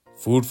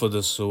Food for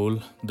the sole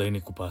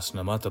दैनिक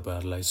उपासनामा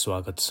तपाईहरुलाई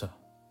स्वागत छ।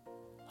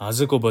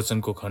 आजको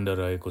वचनको खण्ड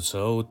रहेको छ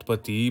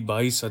उत्पत्ति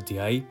 22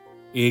 अध्याय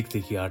 1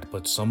 देखि 8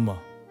 पदसम्म।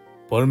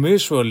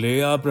 परमेश्वरले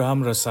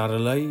अब्राहम र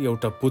सारालाई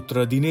एउटा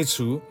पुत्र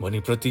दिनेछु भनी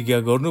प्रतिज्ञा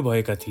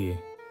गर्नुभएका थिए।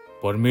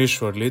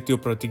 परमेश्वरले त्यो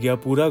प्रतिज्ञा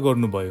पूरा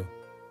गर्नुभयो।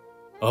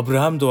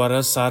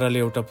 अब्राहमद्वारा साराले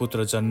एउटा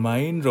पुत्र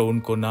जन्माइन् र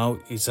उनको नाउँ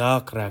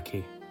इजाक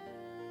राखे।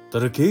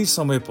 तर केही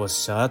समय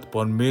पश्चात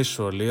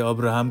परमेश्वरले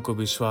अब्राहमको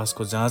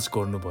विश्वासको जाँच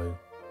गर्नुभयो।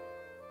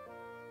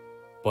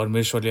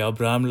 परमेश्वरले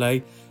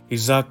अब्राहमलाई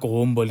इजाकको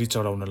होम बलि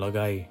चढाउन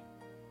लगाए।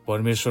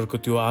 परमेश्वरको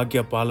त्यो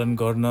आज्ञा पालन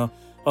गर्न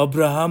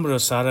अब्राहम र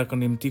साराको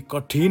निम्ति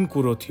कठिन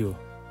कुरो थियो।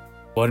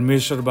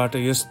 परमेश्वरबाट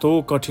यस्तो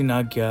कठिन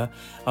आज्ञा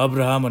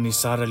अब्राहम अनि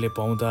साराले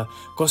पाउँदा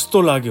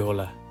कस्तो लाग्यो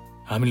होला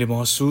हामीले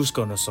महसुस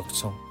गर्न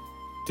सक्छौं।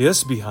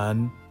 त्यस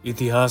बिहान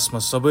इतिहासमा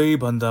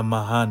सबैभन्दा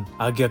महान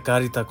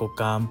आज्ञाकारिताको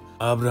काम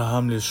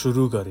अब्राहमले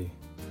सुरु गरे।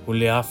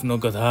 उनले आफ्नो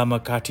गधामा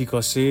काठी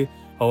कसे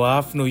औ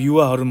आफ्नो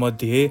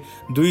युवाहरूमध्ये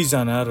 2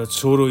 जना र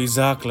छोरो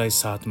इजाकलाई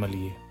साथमा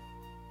लिए।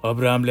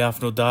 अब्राहमले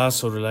आफ्नो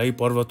दासहरूलाई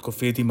पर्वतको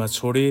फेदीमा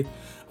छोडे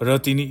र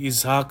तिनी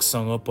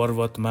इजाकसँग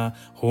पर्वतमा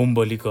होम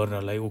बलि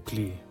गर्नलाई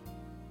उक्लिए।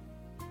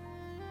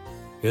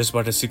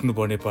 यसबाट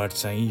सिक्नुपर्ने पाठ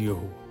चाहिँ यो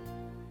हो।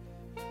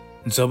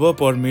 जब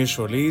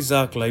परमेश्वरले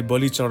इजाकलाई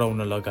बलि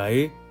चढाउन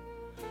लगाए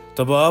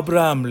तब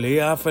अब्राहमले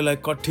आफैलाई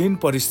कठिन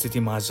परिस्थिति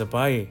माझ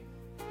पाए।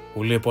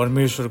 उनले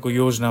परमेश्वरको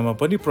योजनामा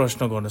पनि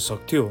प्रश्न गर्न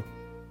सक्थ्यो।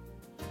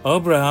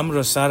 अब्राहम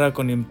र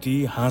साराको निम्ति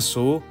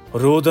हाँसो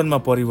रोदनमा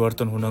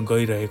परिवर्तन हुन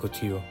गइरहेको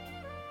थियो।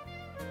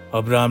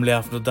 अब्राहमले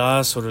आफ्नो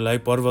दासहरूलाई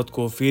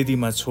पर्वतको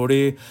फेदीमा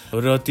छोडे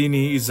र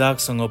तिनी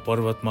इजाकसँग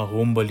पर्वतमा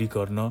होम बलि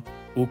गर्न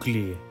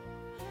उक्लिए।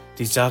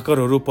 ती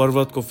चाकरहरू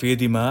पर्वतको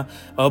फेदीमा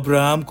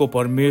अब्राहमको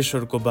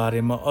परमेश्वरको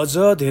बारेमा अझ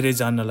धेरै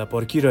जान्नलाई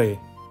पर्खिरहे।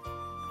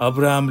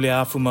 अब्राहमले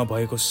आफूमा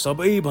भएको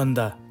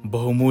सबैभन्दा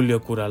बहुमूल्य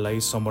कुरालाई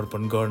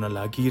समर्पण गर्न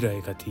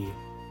लागिरहेका थिए।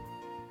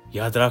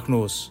 याद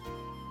राख्नुहोस्,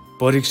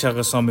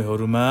 परीक्षाका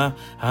समयहरूमा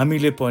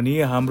हामीले पनि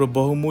हाम्रो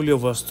बहुमूल्य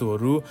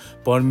वस्तुहरू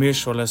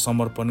परमेश्वरलाई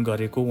समर्पण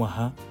गरेको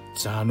उहाँ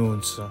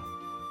चाहनुहुन्छ।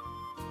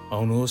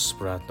 आउनुहोस्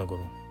प्रार्थना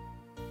गरौँ।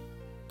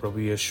 प्रभु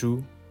येशू,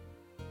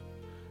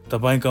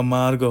 तपाईका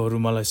मार्गहरू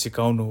मलाई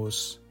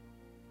सिकाउनुहोस्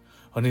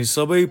अनि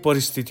सबै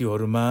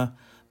परिस्थितिहरूमा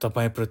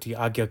तपाईप्रति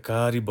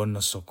आज्ञाकारी बन्न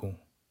सकूं।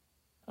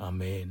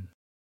 आमेन।